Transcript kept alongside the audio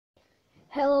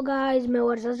Hello guys, მე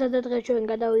ვარ ზაზა და დღეს ჩვენ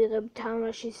გადავიღებთ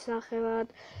თამაშის სახელად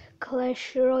Clash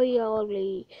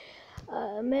Royale.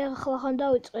 მე ახლა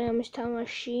დავიწყე ამის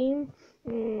თამაში.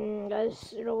 ეს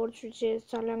როგორც ვიცი, ეს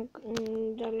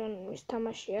ძალიან ის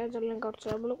თამაშია, ძალიან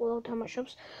გავრცელებული, ყველა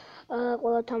თამაშობს.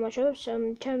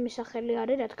 ჩემი სახელი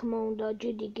არის, რა თქმა უნდა,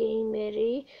 GD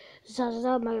Gamer-ი,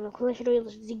 ზაზა, მაგრამ Clash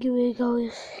Royale-ს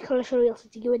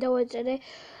იგივე დავეწერე.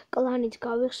 კლანით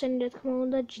გავიხსენე, რა თქმა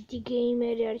უნდა, GD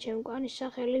Gamer-ი არის ჩემი კლანის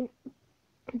სახელი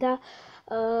და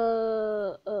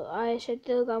აი ესეთ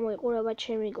გამოიყურება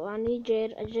ჩემი კლანი,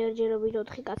 ჯერჯერობით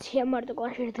 4 კაცია, მარტო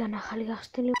კლანში ერთგან ახალი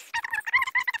გახსნილი.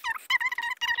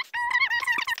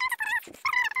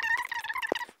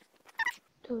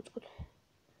 დავიწყოთ.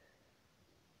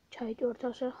 ჩაიჭვართ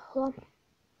ასე ახლა.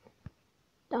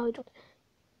 დავიწყოთ.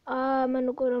 მან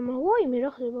უკვე რომ ვაიმე რა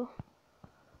ხდება?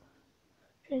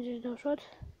 ჩვენ ზეს დავშვათ.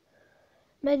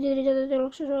 მე ძირითადად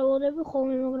ელოქსის ველოდები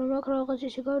ხოლმე, მაგრამ აქ რაღაც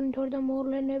ისე განვითარდა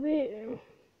მოვლენები,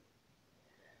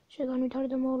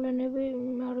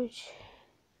 არ ვიცი.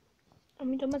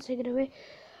 ამიტომაც ეგრევე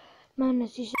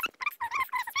მანას ის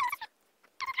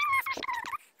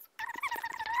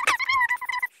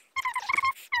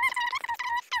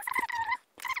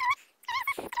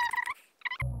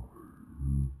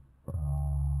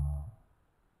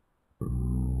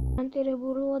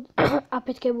გარანტირებულად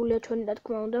აფეთქებულია ჩვენი, რა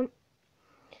თქმა უნდა.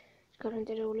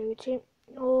 გარანტირებული ვიცი.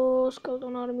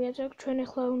 სკელტონ არმიაც აქვს, ჩვენ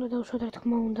ახლა უნდა დავშვათ, რა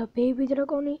თქმა უნდა, ბეიბი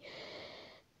დრაკონი.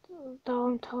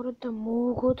 დავამთავროთ და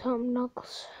მოვუგოთ ამ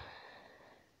ნაკლს.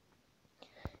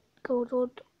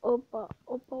 გავუძღოთ, ოპა,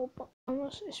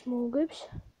 ამას ეს მოუგებს.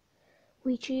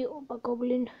 ვიჩი, ოპა,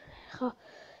 გობლინ. ხა,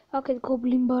 აქეთ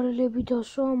გობლინ ბარელები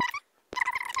დასვა.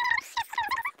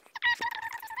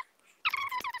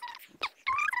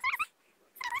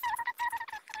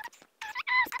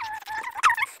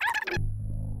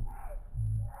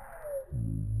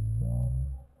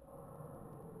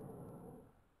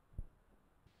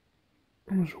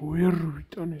 ამას ვერ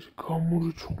ვიტან ეს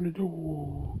გამორიცხული და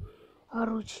არ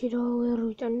ვიცი რა ვერ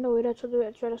ვიტანი და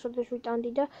ვერასოდეს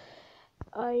ვიტანდი და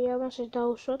აი ამას ეს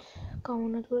დავუსვათ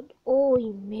გამონადგურეთ.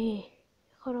 ოიმე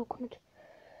ხა რა ვქნათ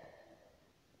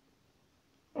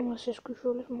ამას ეს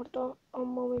გვიშველებს მარტო ამ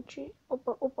მომენტში.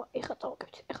 ოპა ეხა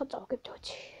წავაგებთ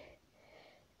ვიცი.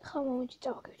 ხა მომენტში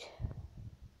წავაგებთ.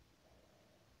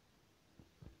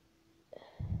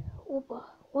 ოპა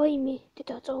ვაიმე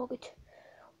დედა წავაგეთ.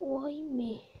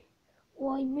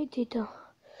 ვაიმე დედა.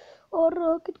 არა,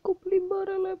 აქეთ გობლინ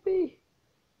ბარელები.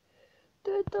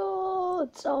 დედა,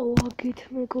 წავაგეთ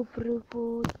მეგობრებო,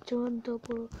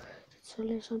 ჯანდაბა.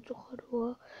 ძალიან სამწუხაროა.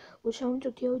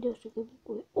 სამიწუთი ავიდეოს უკვე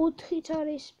 4-იც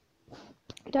არის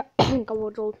და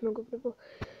გავაძალოთ მეგობრებო.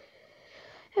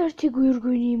 ერთი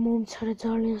გვირგვინი მომცარა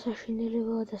ძალიან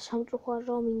საშინელებაა და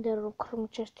სამწუხაროა. მინდა რომ ქრონ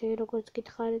ჩესტი როგორც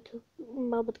გითხარით,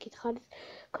 ალბათ გითხარით,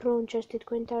 ქრონ ჩესტი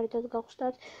თქვენთან ერთად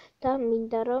გავხსნათ და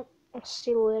მინდა რომ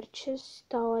სილვერჩეს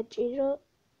დავაჭირო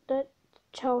და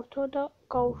ჩავრთო და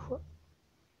გავუშვა.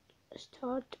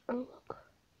 Start unlock.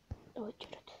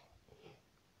 დავაჭიროთ.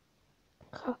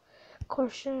 ხა,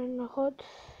 ქორშენ ნახოთ.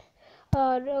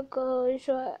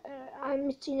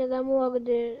 ამის წინა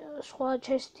დამოაგდე სხვა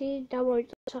ჩესტი,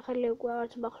 დამოიწო სახელი უკვე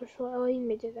არც მახსოვს,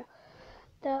 ვაიმე დედა.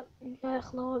 და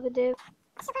ახლა ვაგდე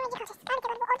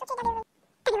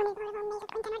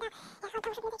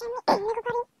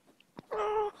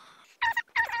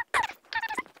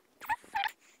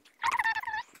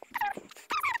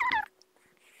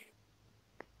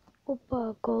ოპა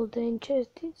golden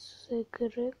chest-ის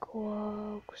ეგრე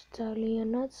გვაქვს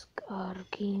ძალიანაც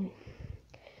კარგი.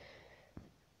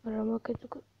 მაგრამ აქეთ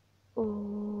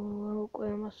უკვე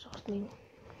ამას ხსნი.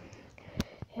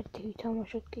 ერთი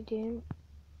ვითამაშოთ კიდე.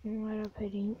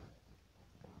 არაფერი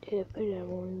არ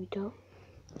მომივიდა.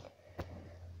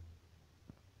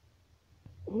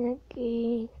 კი,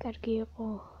 კარგი იყო.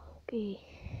 კი.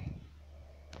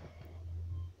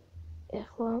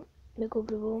 ახლა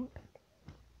მეგობრებო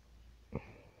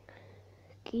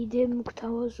კიდე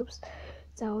მოგთავაზობს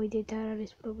წავიდეთ, არ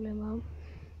არის პრობლემა.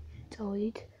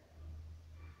 წავიდით,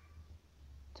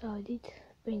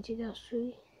 პრინცი დასვი.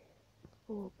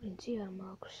 პრინცი არ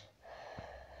მაქვს.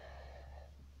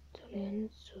 ძალიან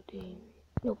ცუდი.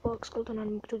 პაკს სკელტონ არ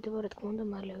მიგჭირდება, რა თქმა უნდა,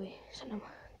 მალევე, სანამ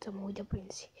წამოვიდა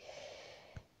პრინცი.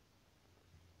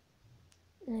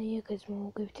 აი აქაც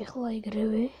მოვუგებთ ახლა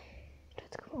ეგრევე, რა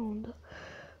თქმა უნდა.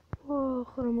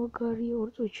 ხა მაგარი 2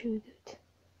 წუთში ვიგებთ.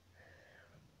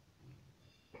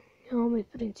 მე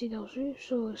პრინცი დავსვი,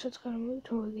 ესაც ხარ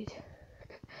მოვიგეთ.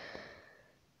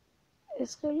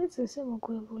 ეს ხელიც ესე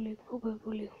მოგებული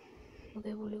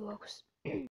გვაქვს.